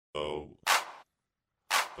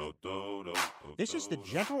This is the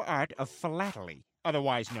gentle art of philately,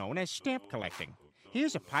 otherwise known as stamp collecting.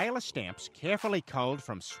 Here's a pile of stamps carefully culled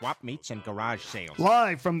from swap meets and garage sales.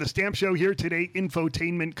 Live from the Stamp Show Here Today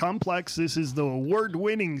Infotainment Complex, this is the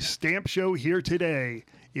award-winning Stamp Show Here Today.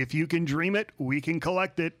 If you can dream it, we can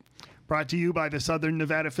collect it. Brought to you by the Southern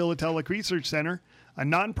Nevada Philatelic Research Center, a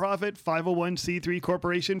nonprofit 501c3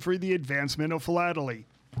 corporation for the advancement of philately.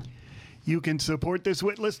 You can support this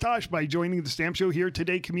witless tosh by joining the Stamp Show Here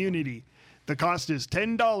Today community. The cost is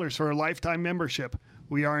 $10 for a lifetime membership.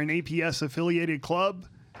 We are an APS affiliated club.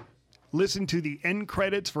 Listen to the end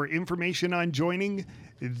credits for information on joining.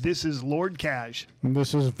 This is Lord Cash. And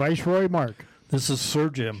this is Viceroy Mark. This is Sir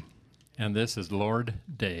Jim. And this is Lord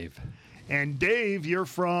Dave. And Dave, you're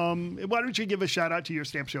from, why don't you give a shout out to your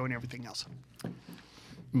stamp show and everything else?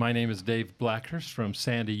 My name is Dave Blackhurst from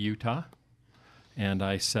Sandy, Utah, and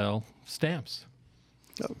I sell stamps.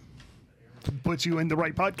 Oh. Puts you in the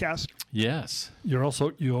right podcast. Yes. You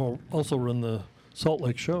also run the Salt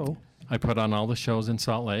Lake show. I put on all the shows in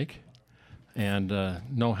Salt Lake and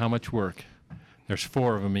know how much work. There's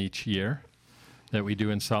 4 of them each year that we do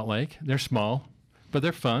in Salt Lake. They're small, but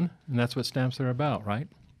they're fun, and that's what stamps are about, right?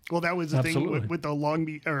 Well, that was the thing with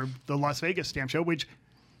the Las Vegas Stamp Show, which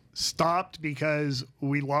stopped because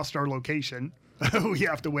we lost our location. We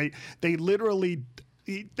have to wait.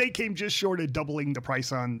 They came just short of doubling the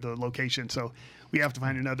price on the location, so we have to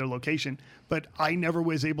find another location. But I never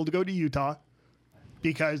was able to go to Utah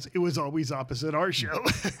because it was always opposite our show.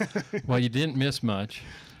 Well, you didn't miss much.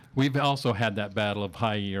 We've also had that battle of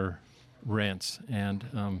higher rents,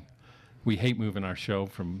 and we hate moving our show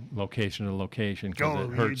from location to location because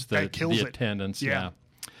it hurts the attendance. Yeah.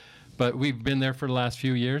 But we've been there for the last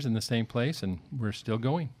few years in the same place, and we're still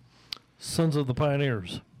going. Sons of the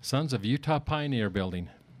Pioneers. Sons of Utah Pioneer Building.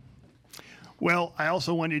 Well, I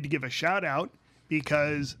also wanted to give a shout out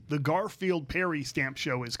because the Garfield Perry Stamp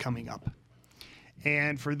Show is coming up.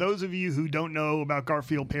 And for those of you who don't know about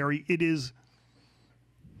Garfield Perry, it is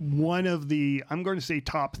one of the, I'm going to say,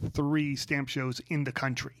 top 3 stamp shows in the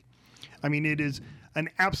country. I mean, it is an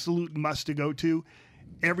absolute must to go to.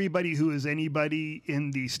 Everybody who is anybody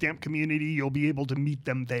in the stamp community, you'll be able to meet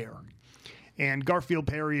them there. And Garfield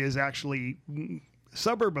Perry is actually a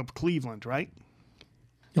suburb of Cleveland, right?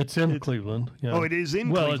 It's in Cleveland. Yeah. Oh, it is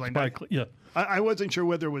in Cleveland. Yeah. I wasn't sure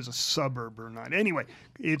whether it was a suburb or not. Anyway,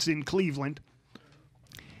 it's in Cleveland.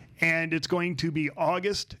 And it's going to be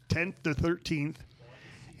August 10th to 13th.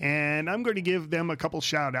 And I'm going to give them a couple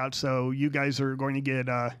shout outs. So you guys are going to get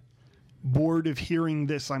bored of hearing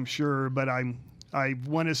this, I'm sure. But I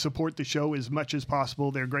want to support the show as much as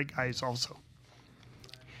possible. They're great guys also.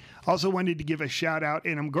 Also wanted to give a shout out,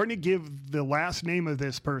 and I'm going to give the last name of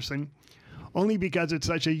this person only because it's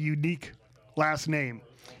such a unique last name.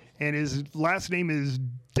 And his last name is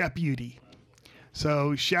Deputy.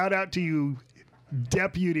 So shout out to you,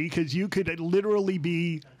 Deputy, because you could literally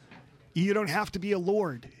be, you don't have to be a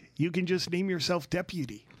lord. You can just name yourself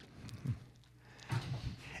Deputy.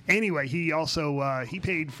 Anyway, he also he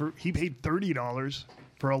paid $30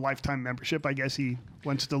 for a lifetime membership. I guess he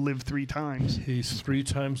wants to live 3 times. He's 3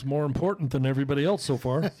 times more important than everybody else so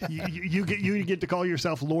far. you get to call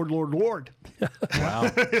yourself Lord.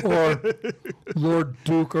 Wow. Or Lord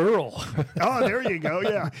Duke Earl. Oh, there you go.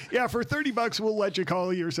 Yeah. Yeah, for $30 we'll let you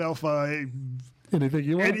call yourself anything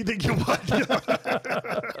you want. Anything you want.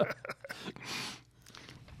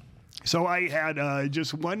 So I had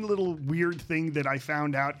just one little weird thing that I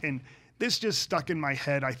found out, and this just stuck in my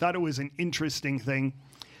head. I thought it was an interesting thing.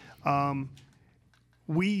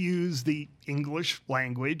 We use the English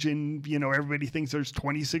language, and, everybody thinks there's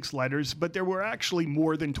 26 letters, but there were actually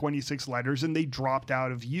more than 26 letters, and they dropped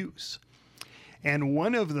out of use. And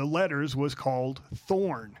one of the letters was called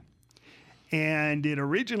thorn. And it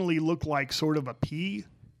originally looked like sort of a P.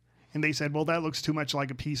 And they said, well, that looks too much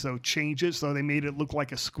like a P, so change it. So they made it look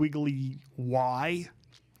like a squiggly Y.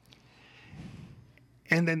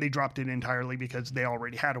 And then they dropped it entirely because they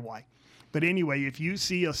already had a Y. But anyway, if you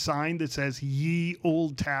see a sign that says Ye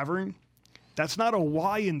Old Tavern, that's not a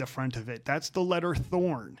Y in the front of it. That's the letter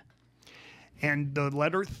thorn. And the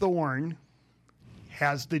letter thorn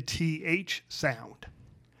has the TH sound.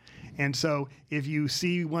 And so if you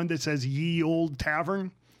see one that says Ye Old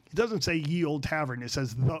Tavern, it doesn't say Ye Old Tavern. It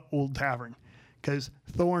says The Old Tavern because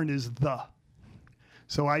thorn is the.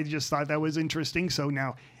 So I just thought that was interesting. So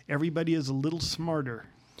now everybody is a little smarter.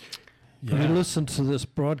 Yeah. You listen to this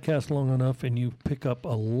broadcast long enough and you pick up a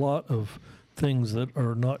lot of things that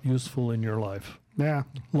are not useful in your life. Yeah.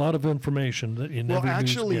 A lot of information that you never Well,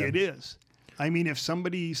 actually, use it is. I mean, if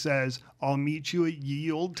somebody says, I'll meet you at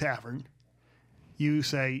Ye Old Tavern, you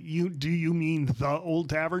say, do you mean the Old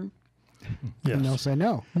Tavern? Yes. And they'll say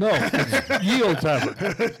no. No, it's Ye Old Tavern.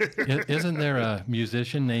 Isn't there a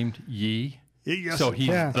musician named Ye? Yes. So he's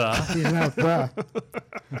the. He's not the.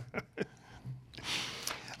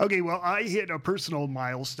 Okay, well, I hit a personal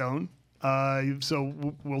milestone.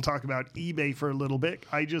 So we'll talk about eBay for a little bit.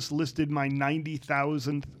 I just listed my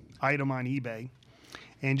 90,000th item on eBay.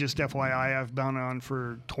 And just FYI, I've been on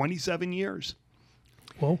for 27 years.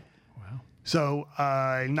 Well, So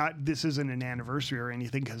this isn't an anniversary or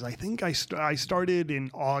anything, because I think I started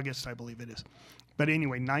in August, I believe it is. But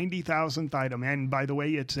anyway, 90,000th item. And by the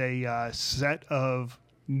way, it's a set of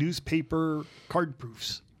newspaper card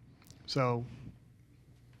proofs. So,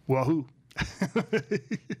 wahoo.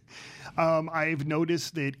 I've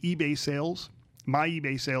noticed that my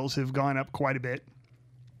eBay sales have gone up quite a bit.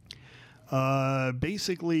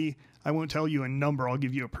 Basically, I won't tell you a number. I'll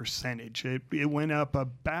give you a percentage. It went up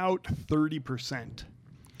about 30%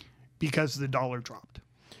 because the dollar dropped.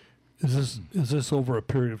 is this over a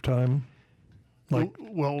period of time? Like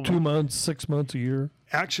Well, 2 months, 6 months, a year?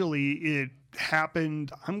 actually, it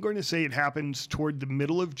happened. I'm going to say it happens toward the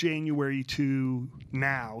middle of January to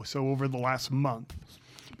now. So over the last month,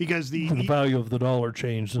 because the value of the dollar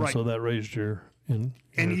changed, and Right. so that raised your and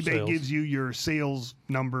eBay sales. gives you your sales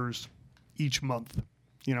numbers each month.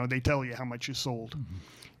 You know, they tell you how much you sold.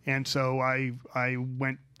 And so I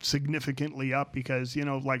went significantly up because,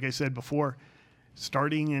 like I said before,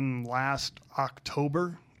 starting in last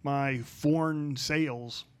October, my foreign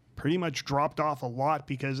sales pretty much dropped off a lot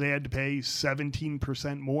because they had to pay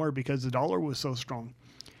 17% more because the dollar was so strong.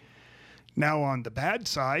 Now, on the bad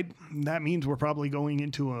side, that means we're probably going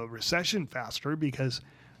into a recession faster, because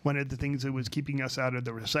one of the things that was keeping us out of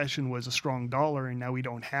the recession was a strong dollar, and now we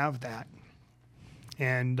don't have that.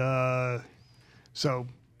 And so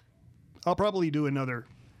I'll probably do another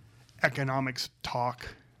economics talk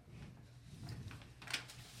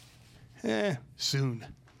soon.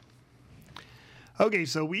 Okay,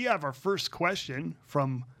 so we have our first question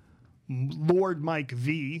from Lord Mike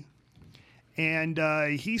V. And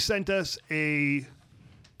he sent us a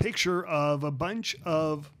picture of a bunch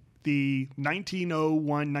of the 1901,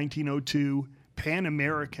 1902 Pan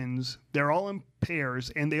Americans. They're all in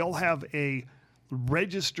pairs, and they all have a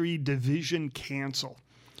registry division cancel.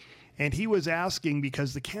 And he was asking,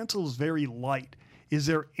 because the cancel is very light, is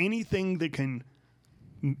there anything that can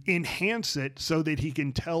enhance it so that he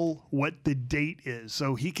can tell what the date is?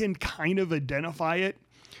 So he can kind of identify it,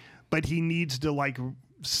 but he needs to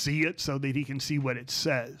see it so that he can see what it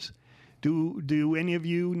says. Do any of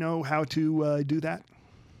you know how to do that?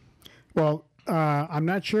 Well, I'm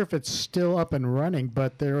not sure if it's still up and running,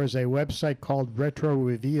 but there is a website called Retro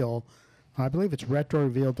Reveal. I believe it's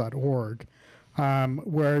retroreveal.org,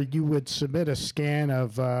 where you would submit a scan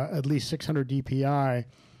of at least 600 DPI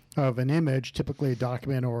of an image, typically a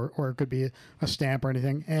document or it could be a stamp or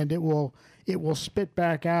anything, and it will spit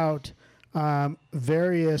back out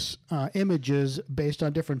various images based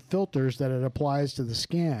on different filters that it applies to the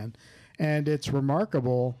scan. And it's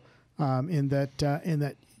remarkable in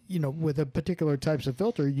that with a particular types of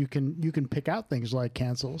filter, you can pick out things like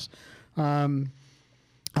cancels. I'm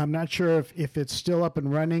not sure if it's still up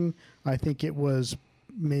and running. I think it was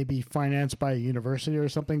maybe financed by a university or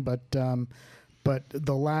something, but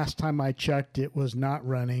the last time I checked, it was not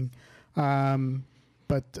running.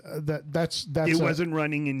 But that's it wasn't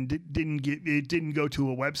running and didn't go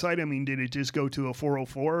to a website. I mean, did it just go to a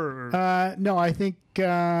 404? Or? No, I think.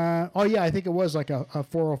 I think it was like a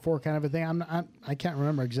 404 kind of a thing. I can't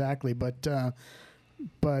remember exactly, but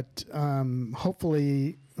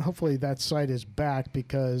hopefully that site is back,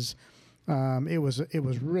 because it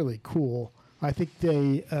was really cool. I think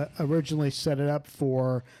they originally set it up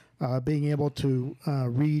for being able to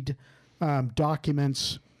read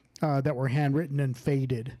documents that were handwritten and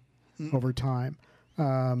faded over time,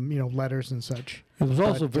 letters and such. It was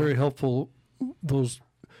also very helpful, when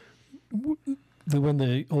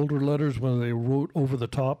the older letters, when they wrote over the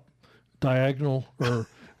top, diagonal or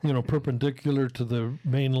perpendicular to the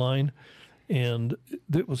main line, and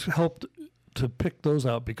it was helped to pick those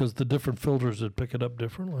out because the different filters would pick it up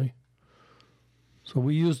differently. So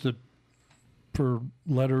we used it for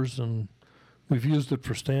letters, and we've used it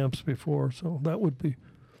for stamps before, so that would be.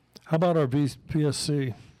 How about our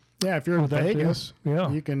VSC? Yeah, if you're in Vegas,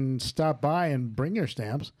 you can stop by and bring your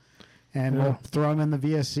stamps, and we'll throw them in the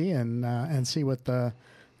VSC and see what the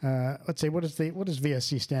let's say what does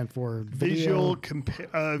VSC stand for? Visual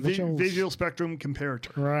Spectrum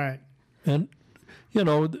Comparator. Right. And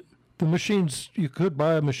the machines, you could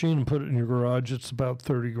buy a machine and put it in your garage. It's about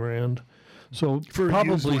 $30,000. So For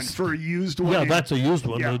probably a used one. Yeah, that's a used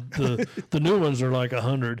one. Yeah. The new ones are like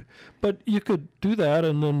 $100. But you could do that,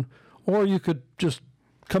 and then, or you could just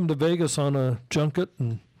come to Vegas on a junket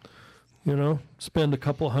and, spend a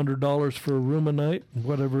couple $100 for a room a night,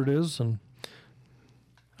 whatever it is, and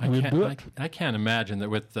we'd do it. I can't imagine that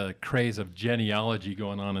with the craze of genealogy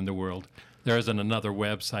going on in the world, there isn't another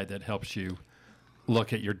website that helps you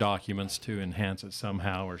look at your documents to enhance it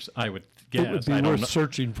somehow, or I would guess. It would be worth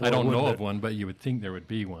searching for. I don't know of one, but you would think there would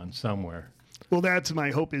be one somewhere. Well, that's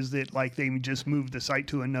my hope, is that they just move the site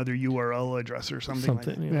to another URL address or something like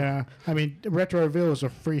that. Yeah. I mean, Retro Reveal is a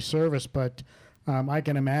free service, but I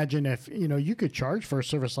can imagine if, you could charge for a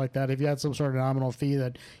service like that if you had some sort of nominal fee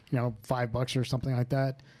that, $5 or something like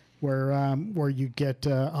that, where you get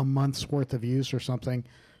a month's worth of use or something,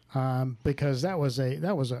 because that was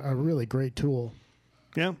a really great tool.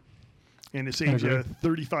 Yeah. And it saves you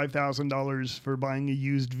 $35,000 for buying a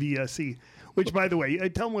used VSE, which, by the way,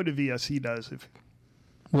 tell them what a VSE does.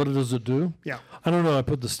 What does it do? Yeah. I don't know. I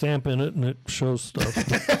put the stamp in it and it shows stuff.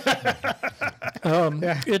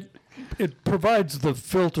 It provides the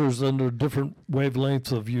filters under different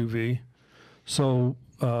wavelengths of UV. So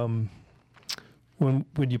when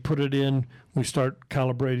you put it in, we start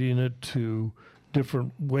calibrating it to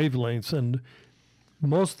different wavelengths, and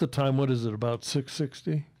most of the time, what is it, about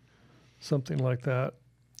 660, something like that?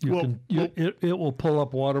 It will pull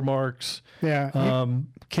up watermarks. Yeah.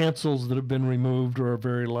 Cancels that have been removed or are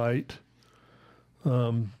very light.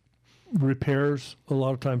 Repairs a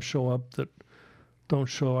lot of times show up that don't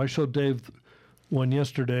show. I showed Dave one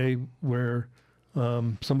yesterday where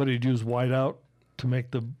somebody had used whiteout to make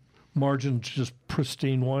the margins just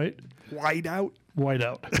pristine white. Whiteout?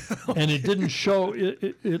 Whiteout. And it didn't show.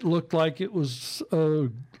 It looked like it was a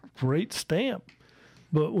great stamp.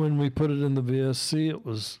 But when we put it in the VSC, it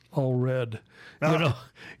was all red.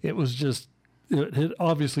 It was just, it had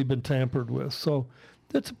obviously been tampered with. So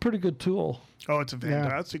that's a pretty good tool. Oh, it's a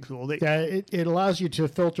fantastic tool. It allows you to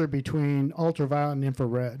filter between ultraviolet and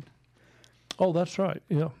infrared. Oh, that's right.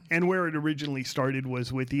 Yeah. And where it originally started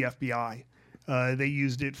was with the FBI. They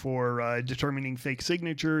used it for determining fake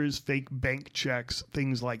signatures, fake bank checks,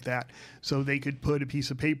 things like that. So they could put a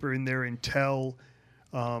piece of paper in there and tell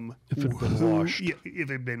if it had been washed. If it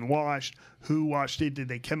had been washed, who washed it, did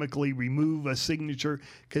they chemically remove a signature?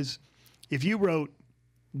 Because if you wrote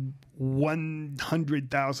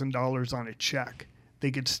 $100,000 on a check,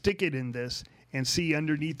 they could stick it in this and see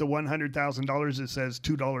underneath the $100,000 it says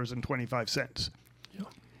 $2.25. Yeah.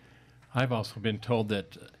 I've also been told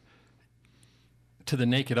that to the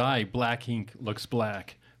naked eye, black ink looks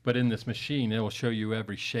black, but in this machine, it will show you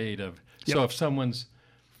every shade of. Yep. So if someone's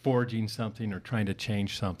forging something or trying to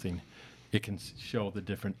change something, it can show the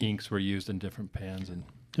different inks were used in different pens. And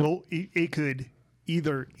well, it could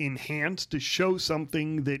either enhance to show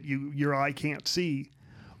something that your eye can't see,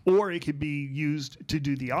 or it could be used to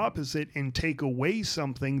do the opposite and take away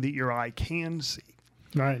something that your eye can see.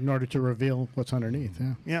 Right, in order to reveal what's underneath.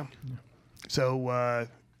 Yeah. So,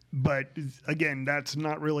 but again, that's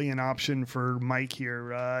not really an option for Mike here.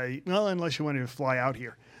 Well, unless you want to fly out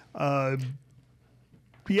here.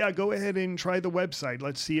 Yeah, go ahead and try the website.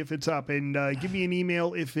 Let's see if it's up, and give me an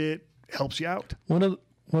email if it helps you out. One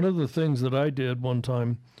of the things that I did one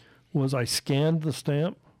time was I scanned the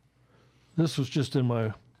stamp. This was just in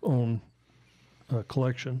my own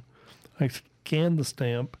collection. I scanned the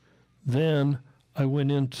stamp, then I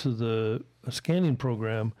went into the scanning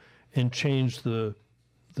program and changed the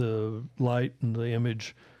light and the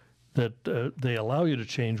image that they allow you to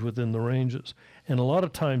change within the ranges. And a lot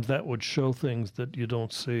of times that would show things that you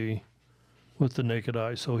don't see with the naked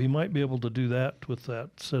eye. So he might be able to do that with that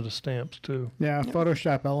set of stamps too. Yeah,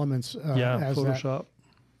 Photoshop Elements has Photoshop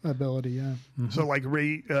that ability, yeah. Mm-hmm. So like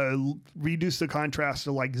reduce the contrast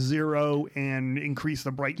to like 0 and increase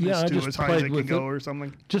the brightness to as high as it can go or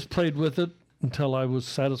something? Just played with it until I was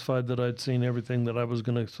satisfied that I'd seen everything that I was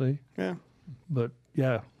going to see. Yeah. But,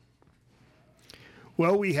 yeah.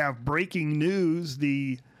 Well, we have breaking news.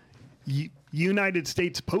 The United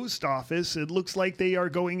States Post Office, it looks like they are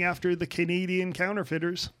going after the Canadian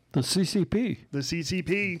counterfeiters. The CCP. The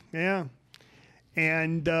CCP, yeah.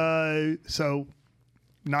 And so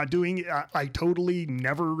not doing it. I totally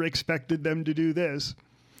never expected them to do this.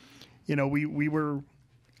 You know, we were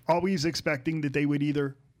always expecting that they would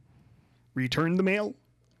either return the mail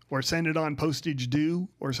or send it on postage due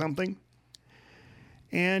or something.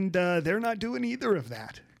 And they're not doing either of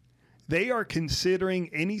that. They are considering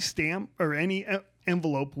any stamp or any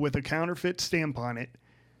envelope with a counterfeit stamp on it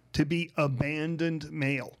to be abandoned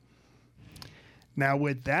mail. Now,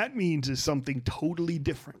 what that means is something totally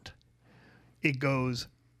different. It goes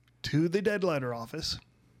to the dead letter office.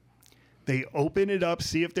 They open it up,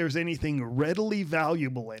 see if there's anything readily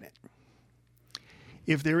valuable in it.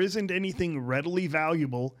 If there isn't anything readily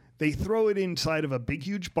valuable, they throw it inside of a big,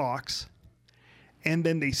 huge box, and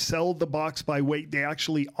then they sell the box by weight. They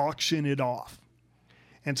actually auction it off.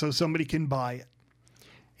 And so somebody can buy it.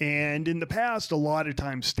 And in the past, a lot of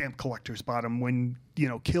times stamp collectors bought them when,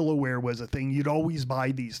 Kiloware was a thing. You'd always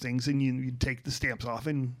buy these things, and you'd take the stamps off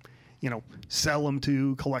and, sell them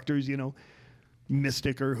to collectors,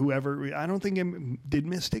 Mystic or whoever. I don't think, did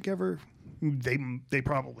Mystic ever? They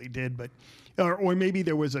probably did, but, or maybe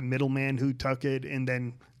there was a middleman who took it and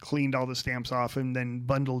then cleaned all the stamps off and then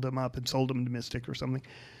bundled them up and sold them to Mystic or something.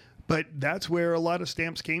 But that's where a lot of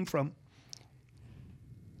stamps came from.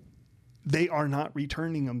 They are not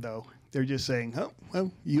returning them, though. They're just saying, oh,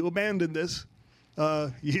 well, you abandoned this.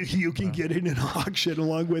 You can get it in an auction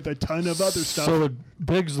along with a ton of other stuff. So it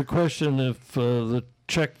begs the question if the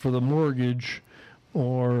check for the mortgage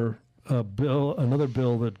or another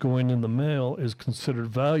bill that going in the mail is considered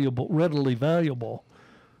valuable, readily valuable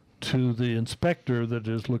to the inspector that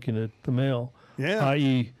is looking at the mail. Yeah.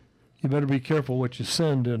 I.e., you better be careful what you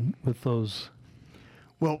send in with those.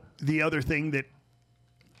 Well, the other thing that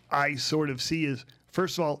I sort of see is,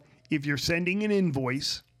 first of all, if you're sending an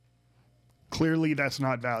invoice, clearly that's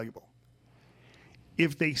not valuable.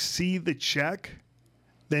 If they see the check,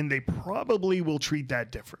 then they probably will treat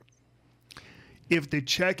that different. If the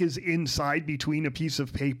check is inside between a piece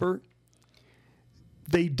of paper,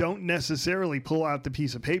 they don't necessarily pull out the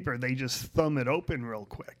piece of paper. They just thumb it open real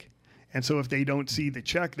quick. And so if they don't see the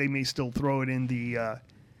check, they may still throw it in the,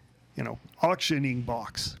 auctioning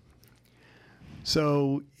box.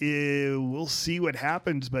 So we'll see what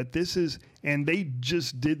happens, but this is, and they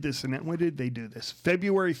just did this, and when did they do this?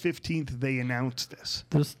 February 15th, they announced this.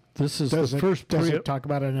 This is does the it, first Does it talk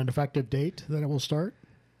about an effective date that it will start?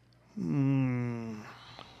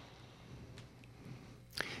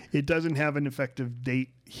 It doesn't have an effective date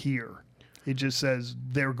here. It just says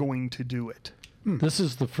they're going to do it. This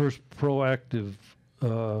is the first proactive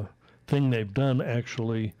thing they've done,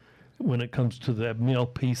 actually, when it comes to the mail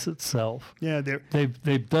piece itself. Yeah,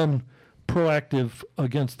 they've done proactive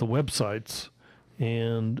against the websites,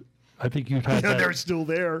 and I think you've had that. They're still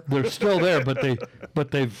there. They're still there,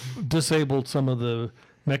 but they've disabled some of the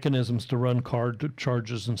mechanisms to run card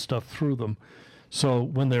charges and stuff through them. So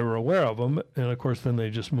when they were aware of them, and of course then they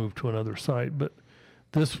just moved to another site. But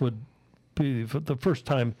this would be the first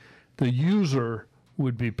time the user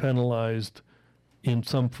would be penalized in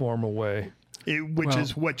some form or way. Which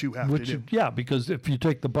is what you have to do. Yeah, because if you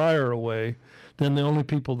take the buyer away, then the only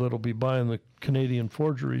people that'll be buying the Canadian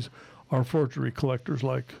forgeries are forgery collectors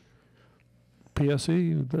like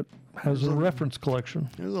PSE that has a reference collection.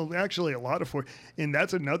 There's actually a lot of and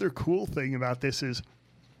that's another cool thing about this is,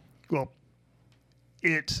 well,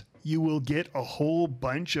 you will get a whole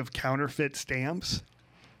bunch of counterfeit stamps,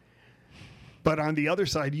 but on the other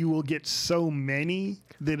side, you will get so many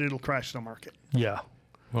that it'll crash the market. Yeah.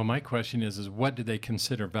 Well, my question is what do they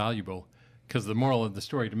consider valuable? Because the moral of the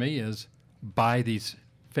story to me is buy these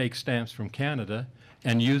fake stamps from Canada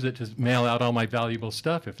and use it to mail out all my valuable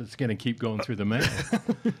stuff if it's going to keep going through the mail.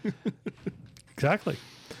 Exactly.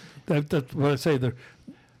 That's what I say.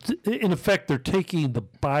 In effect, they're taking the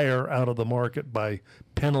buyer out of the market by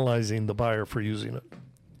penalizing the buyer for using it.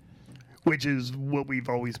 Which is what we've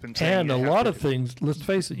always been saying. And a lot of things, let's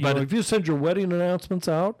face it, if you send your wedding announcements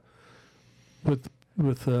out with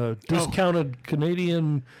discounted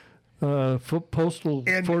Canadian postal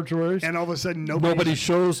forgeries, and all of a sudden nobody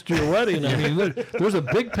shows to your wedding. I mean, there's a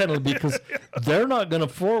big penalty because they're not going to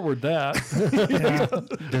forward that.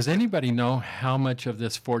 Does anybody know how much of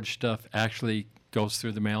this forged stuff actually goes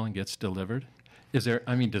through the mail and gets delivered? Does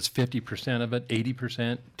 50% of it,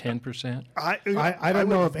 80%, 10%? I don't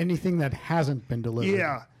know of anything that hasn't been delivered.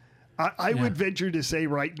 Yeah. I would venture to say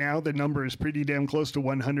right now the number is pretty damn close to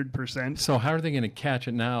 100%. So how are they going to catch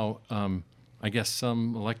it now? I guess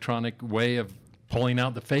some electronic way of pulling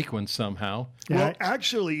out the fake ones somehow. Yeah. Well,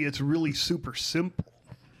 actually, it's really super simple.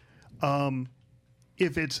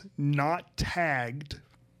 If it's not tagged,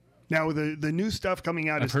 now the new stuff coming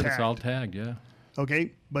out is tagged. I've heard it's all tagged, yeah.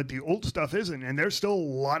 Okay, but the old stuff isn't, and there's still a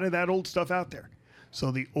lot of that old stuff out there.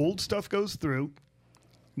 So the old stuff goes through,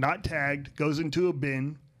 not tagged, goes into a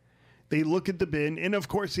bin. They look at the bin, and of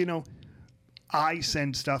course, I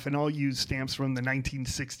send stuff, and I'll use stamps from the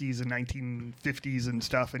 1960s and 1950s and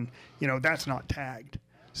stuff, and, that's not tagged.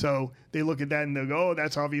 So they look at that, and they'll go, oh,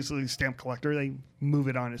 that's obviously a stamp collector. They move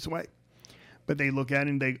it on its way. But they look at it,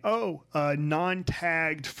 and they a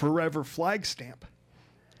non-tagged forever flag stamp.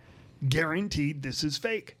 Guaranteed this is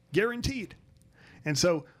fake. Guaranteed. And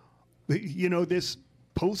so this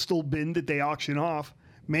postal bin that they auction off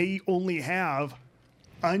may only have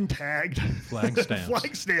untagged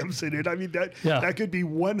flag stamps in it. I mean, that could be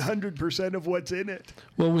 100% of what's in it.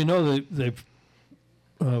 Well, we know that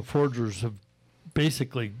forgers have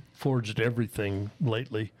basically forged everything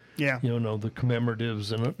lately. Yeah. The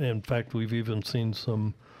commemoratives, and in fact, we've even seen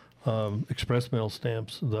some express mail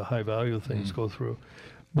stamps, the high value things go through.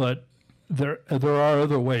 But there are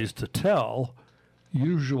other ways to tell.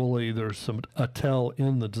 Usually there's a tell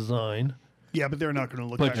in the design. Yeah, but they're not going to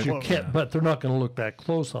look that close. But they're not going to look that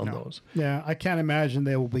close on those. Yeah, I can't imagine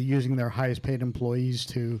they will be using their highest paid employees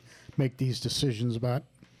to make these decisions about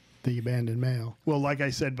the abandoned mail. Well, like I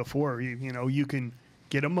said before, you can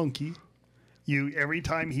get a monkey. Every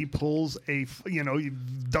time he pulls he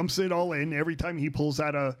dumps it all in. Every time he pulls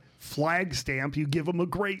out a flag stamp, you give him a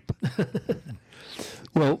grape.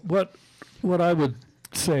 Well, what I would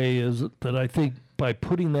say is that I think by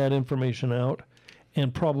putting that information out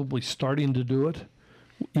and probably starting to do it,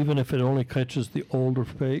 even if it only catches the older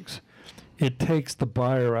fakes, it takes the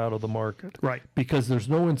buyer out of the market. Right. Because there's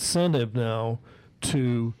no incentive now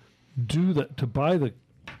to do that, to buy the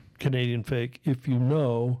Canadian fake, if you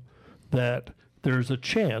know that there's a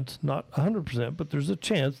chance, not 100%, but there's a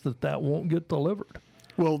chance that won't get delivered.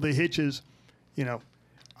 Well, the hitch is,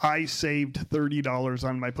 I saved $30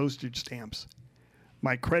 on my postage stamps.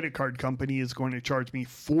 My credit card company is going to charge me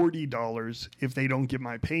 $40 if they don't get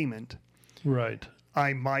my payment. Right.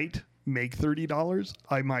 I might make $30.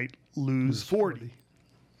 I might lose 40.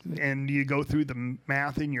 And you go through the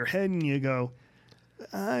math in your head and you go,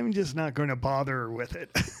 I'm just not going to bother with it.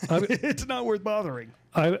 It's not worth bothering.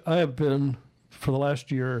 I have been, for the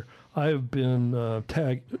last year, I have been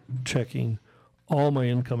tag checking all my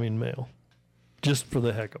incoming mail just for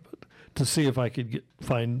the heck of it to see if I could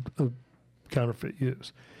find a counterfeit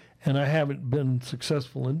use. And I haven't been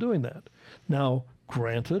successful in doing that. Now,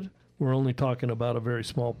 granted, we're only talking about a very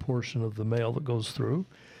small portion of the mail that goes through.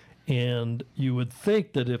 And you would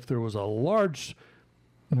think that if there was a large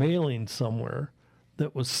mailing somewhere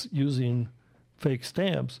that was using fake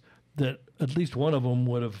stamps, that at least one of them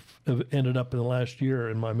would have ended up in the last year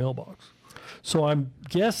in my mailbox. So I'm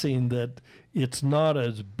guessing that it's not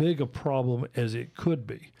as big a problem as it could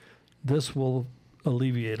be. This will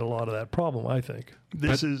alleviate a lot of that problem, I think.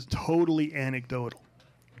 This is totally anecdotal,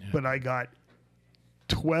 but I got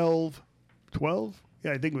 12?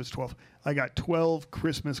 Yeah, I think it was 12. I got 12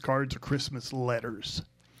 Christmas cards or Christmas letters.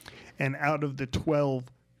 And out of the 12,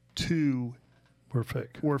 2 were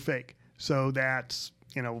fake. So that's,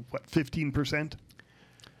 15%?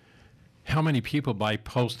 How many people buy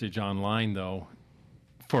postage online, though,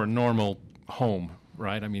 for a normal home,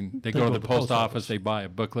 right? I mean, they go to the post office, they buy a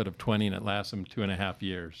booklet of 20, and it lasts them 2.5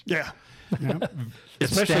 years. Yeah.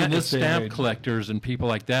 It's stamp collectors and people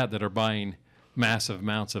like that are buying massive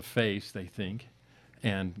amounts of fakes, they think,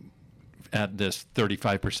 and at this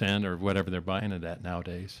 35% or whatever they're buying it at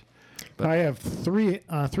nowadays. But I have three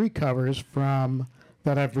covers from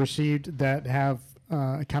that I've received that have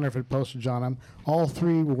counterfeit postage on them. All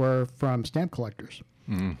 3 were from stamp collectors.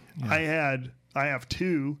 Mm. Yeah. I have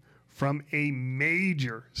 2 from a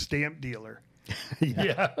major stamp dealer.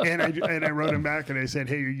 Yeah. And I wrote him back and I said,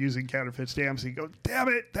 hey, you're using counterfeit stamps. He goes, damn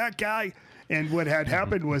it, that guy. And what had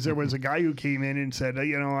happened was there was a guy who came in and said, I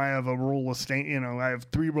have a roll of stamps, I have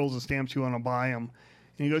 3 rolls of stamps. You want to buy them?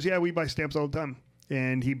 And he goes, yeah, we buy stamps all the time.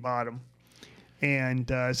 And he bought them. And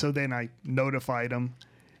so then I notified him.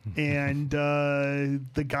 And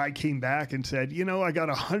the guy came back and said, I got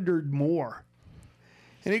 100 more.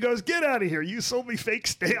 And he goes, get out of here. You sold me fake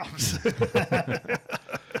stamps.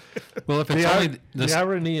 Well, if it's the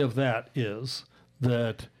irony of that is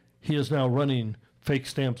that he is now running fake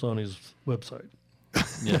stamps on his website.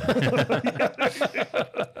 Yeah.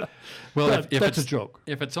 Well, if that's it's a joke.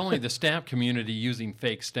 If it's only the stamp community using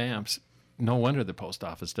fake stamps, no wonder the post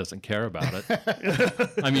office doesn't care about it.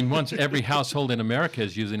 I mean, once every household in America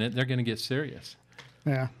is using it, they're going to get serious.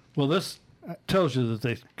 Yeah. Well, this tells you that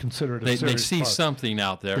they consider it a They serious see part. something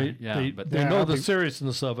out there. They know the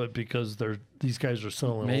seriousness of it because these guys are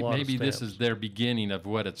selling a lot of maybe stamps. this is their beginning of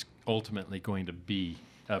what it's ultimately going to be,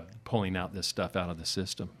 of pulling out this stuff out of the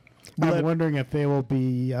system. I'm wondering if they will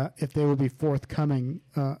be forthcoming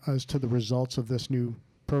as to the results of this new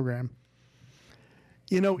program.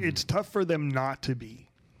 It's tough for them not to be.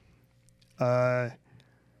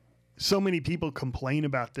 So many people complain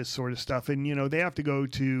about this sort of stuff, and they have to go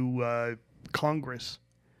to Congress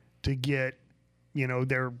to get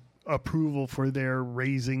their approval for their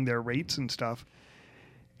raising their rates and stuff.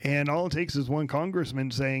 And all it takes is one congressman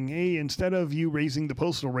saying, hey, instead of you raising the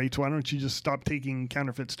postal rates, why don't you just stop taking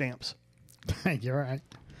counterfeit stamps? You're right.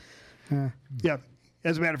 Yeah.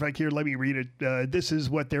 As a matter of fact, here, let me read it. This is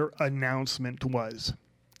what their announcement was.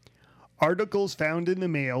 Articles found in the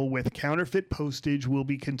mail with counterfeit postage will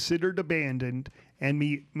be considered abandoned and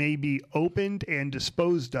may be opened and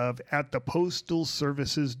disposed of at the Postal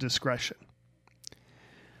Service's discretion.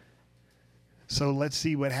 So let's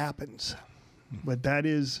see what happens. But that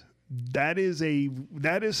is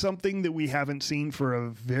something that we haven't seen for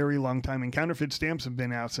a very long time. And counterfeit stamps have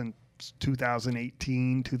been out since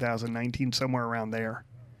 2018, 2019, somewhere around there.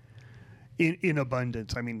 In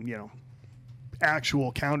abundance. I mean,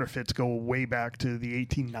 actual counterfeits go way back to the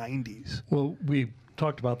 1890s. Well, we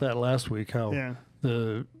talked about that last week, how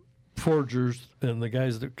the forgers and the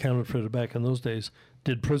guys that counterfeited back in those days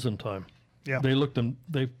did prison time. Yeah. They looked them,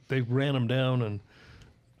 they ran them down, and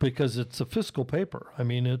because it's a fiscal paper. I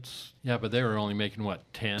mean, it's... Yeah, but they were only making,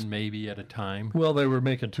 10 maybe at a time? Well, they were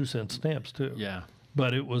making 2-cent stamps, too. Yeah.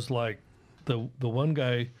 But it was like the one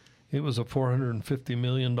guy... It was a $450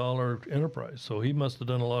 million enterprise, so he must have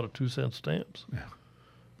done a lot of 2-cent stamps.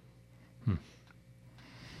 Yeah.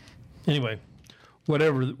 Anyway,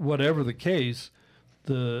 whatever the case,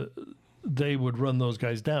 they would run those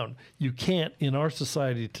guys down. You can't, in our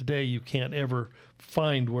society today, you can't ever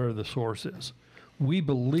find where the source is. We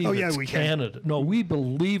believe it's Canada. No, we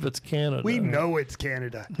believe it's Canada. We know it's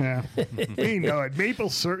Canada. Yeah. We know it. Maple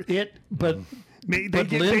syrup. But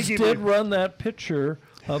Liz did run that picture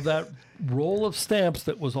of that roll of stamps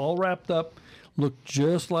that was all wrapped up, looked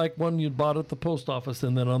just like one you'd bought at the post office,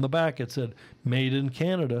 and then on the back it said, "Made in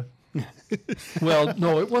Canada." Well,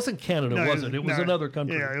 no, it wasn't Canada, was it? It was another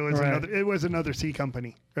country. Yeah, it was another sea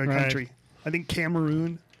company or country. I think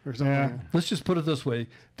Cameroon or something. Yeah. Let's just put it this way: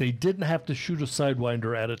 they didn't have to shoot a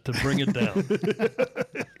Sidewinder at it to bring it down.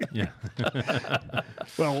 Yeah.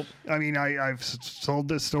 Well, I mean, I've sold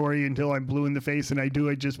this story until I'm blue in the face, and I do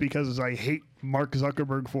it just because I hate Mark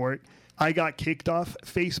Zuckerberg for it. I got kicked off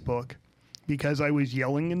Facebook because I was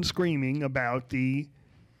yelling and screaming about the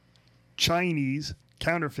Chinese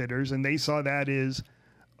counterfeiters, and they saw that as,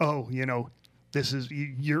 this is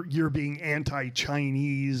you're being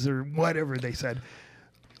anti-Chinese or whatever they said.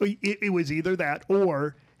 It was either that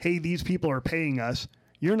or, hey, these people are paying us.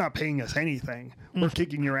 You're not paying us anything. We're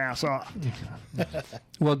kicking your ass off.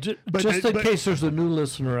 Well, just in case there's a new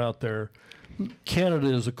listener out there,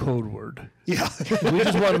 Canada is a code word. Yeah. We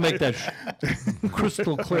just want to make that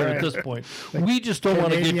crystal clear at this point. We just don't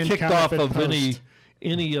want to get kicked off of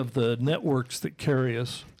any of the networks that carry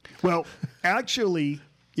us. Well, actually,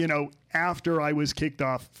 after I was kicked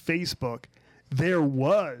off Facebook, there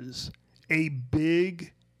was a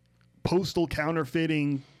big postal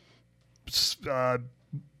counterfeiting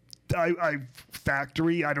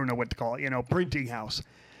factory, I don't know what to call it, printing house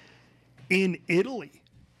in Italy.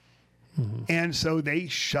 Mm-hmm. And so they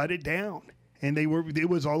shut it down, and it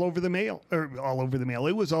was all over the mail, or all over the mail.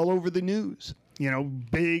 It was all over the news,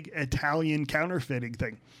 big Italian counterfeiting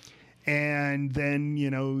thing. And then,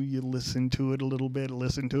 you listen to it a little bit,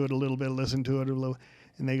 and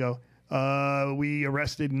they go, we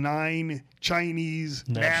arrested 9 Chinese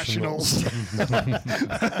nationals.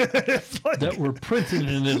 That were printed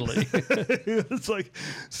in Italy. It's like,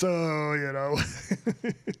 so,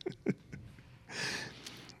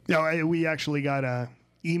 we actually got a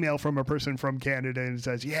email from a person from Canada, and it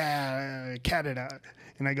says, Canada.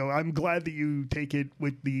 And I go, I'm glad that you take it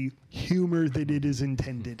with the humor that it is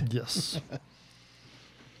intended. Yes.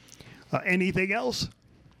 Anything else?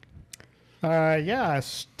 A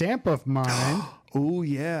stamp of mine. Oh,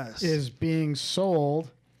 yes. Is being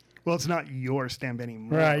sold. Well, it's not your stamp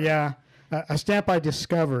anymore. Right, yeah. A stamp I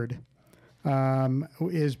discovered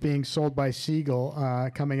is being sold by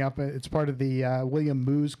Siegel coming up. It's part of the William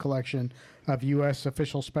Moose collection of U.S.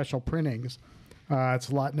 official special printings.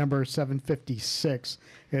 It's lot number 756.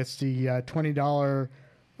 It's the $20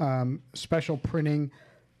 special printing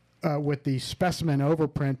with the specimen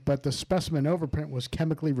overprint, but the specimen overprint was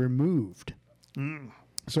chemically removed.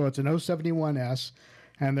 So it's an 071S,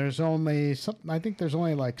 and there's only I think there's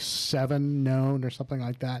only like 7 known or something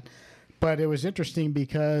like that. But it was interesting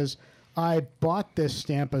because I bought this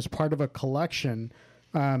stamp as part of a collection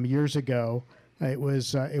years ago. It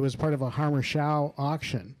was part of a Hammerschau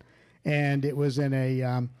auction, and it was in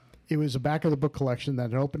a it was a back of the book collection that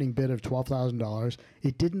had an opening bid of $12,000.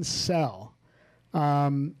 It didn't sell.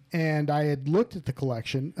 And I had looked at the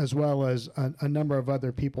collection as well as a number of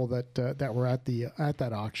other people that were at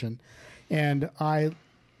that auction, and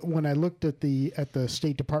when I looked at the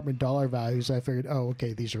State Department dollar values, I figured, oh,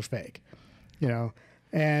 okay, these are fake,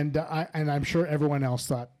 and I'm sure everyone else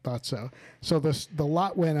thought so. So the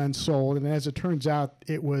lot went unsold, and as it turns out,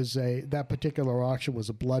 it was that particular auction was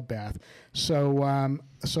a bloodbath. So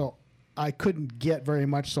I couldn't get very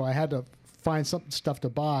much, so I had to find some stuff to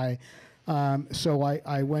buy. So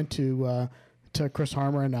I went to Chris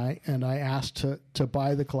Harmer and I asked to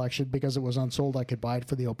buy the collection because it was unsold. I could buy it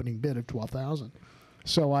for the opening bid of $12,000.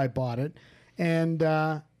 So I bought it, and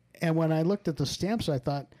when I looked at the stamps, I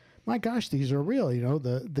thought, my gosh, these are real. You know,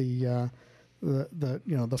 the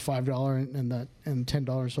 $5 and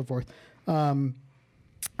 $10 and so forth.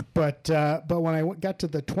 But when I got to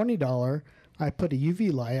the $20, I put a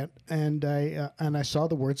UV light and I saw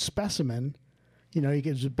the word specimen. You know, it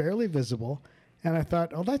was barely visible, and I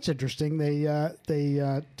thought, oh, that's interesting. They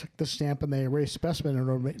took the stamp and they erased specimen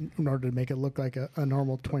in order to make it look like a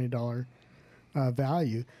normal $20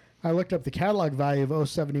 value. I looked up the catalog value of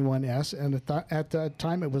 071S, and at that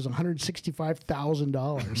time it was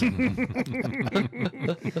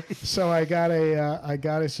 $165,000. So I got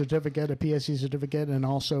a certificate, a PSC certificate, and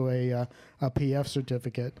also a PF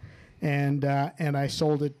certificate, and I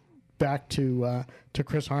sold it back to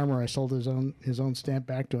Chris Harmer. I sold his own stamp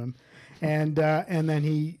back to him, and then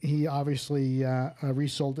he obviously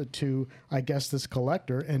resold it to, I guess, this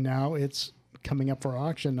collector, and now it's coming up for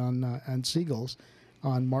auction on Siegel's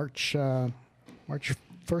on March 1st or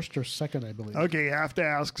 2nd, I believe. Okay, I have to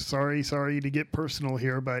ask. Sorry to get personal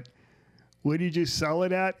here, but what did you sell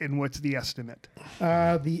it at, and what's the estimate?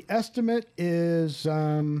 The estimate is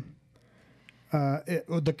the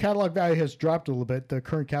catalog value has dropped a little bit. The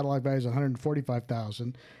current catalog value is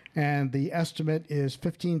 $145,000, and the estimate is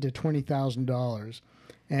 $15,000 to $20,000.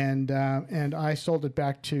 And I sold it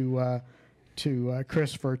back to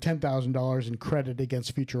Chris for $10,000 in credit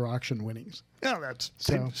against future auction winnings. Oh, that's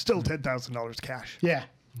still $10,000 cash. Yeah.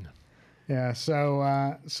 Yeah, so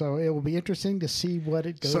it will be interesting to see what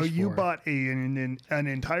it goes for. So you bought an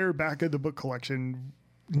entire back of the book collection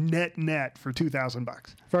net for $2,000.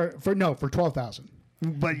 For $12,000.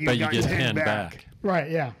 But you got get 10 back.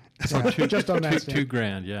 Right, yeah. So just on that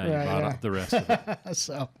 $2,000, yeah, you bought up the rest of it.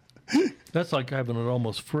 So that's like having it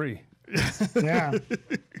almost free. Yeah.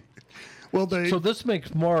 Well, so this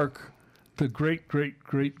makes Mark the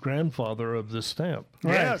great-great-great-grandfather of this stamp.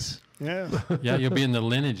 Right. Yes. Yeah. Yeah, you'll be in the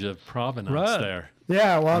lineage of provenance there.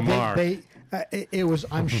 Yeah, well, Mark. it was.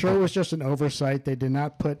 I'm sure it was just an oversight. They did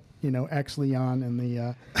not put ex Leon in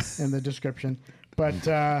the description, but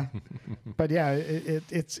yeah,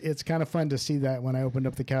 it's kind of fun to see that. When I opened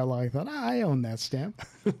up the catalog, I thought, I own that stamp.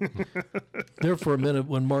 There for a minute,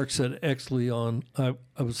 when Mark said ex Leon, I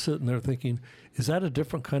was sitting there thinking, is that a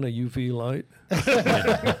different kind of UV light?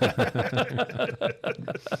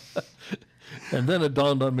 And then it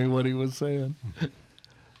dawned on me what he was saying.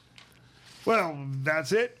 Well,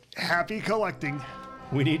 that's it. Happy collecting.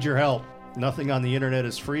 We need your help. Nothing on the internet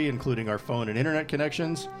is free, including our phone and internet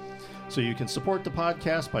connections. So you can support the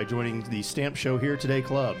podcast by joining the Stamp Show Here Today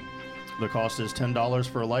Club. The cost is $10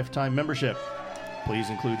 for a lifetime membership. Please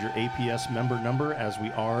include your APS member number, as we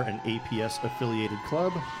are an APS affiliated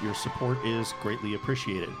club. Your support is greatly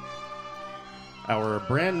appreciated. Our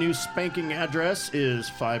brand new spanking address is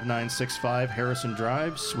 5965 Harrison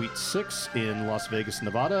Drive, Suite 6 in Las Vegas,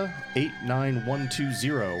 Nevada,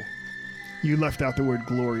 89120. You left out the word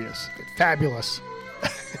glorious. Fabulous.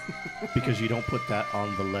 Because you don't put that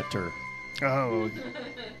on the letter. Oh.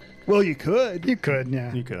 Well, you could. You could,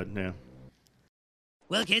 yeah. You could, yeah.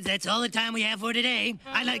 Well, kids, that's all the time we have for today.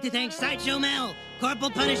 I'd like to thank Sideshow Mel,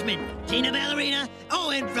 Corporal Punishment, Tina Ballerina,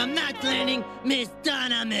 and from Knots Landing, Miss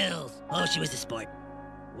Donna Mills. Oh, she was a sport.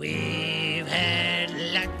 We've had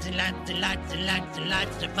lots and lots and lots and lots and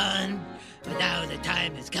lots of fun, but now the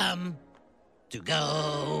time has come to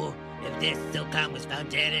go. If this Silcon was found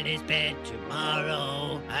dead in his bed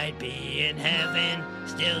tomorrow, I'd be in heaven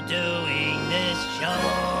still doing this show.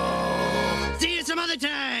 See you some other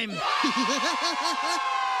time!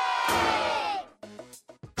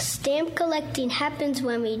 Stamp collecting happens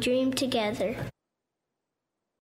when we dream together.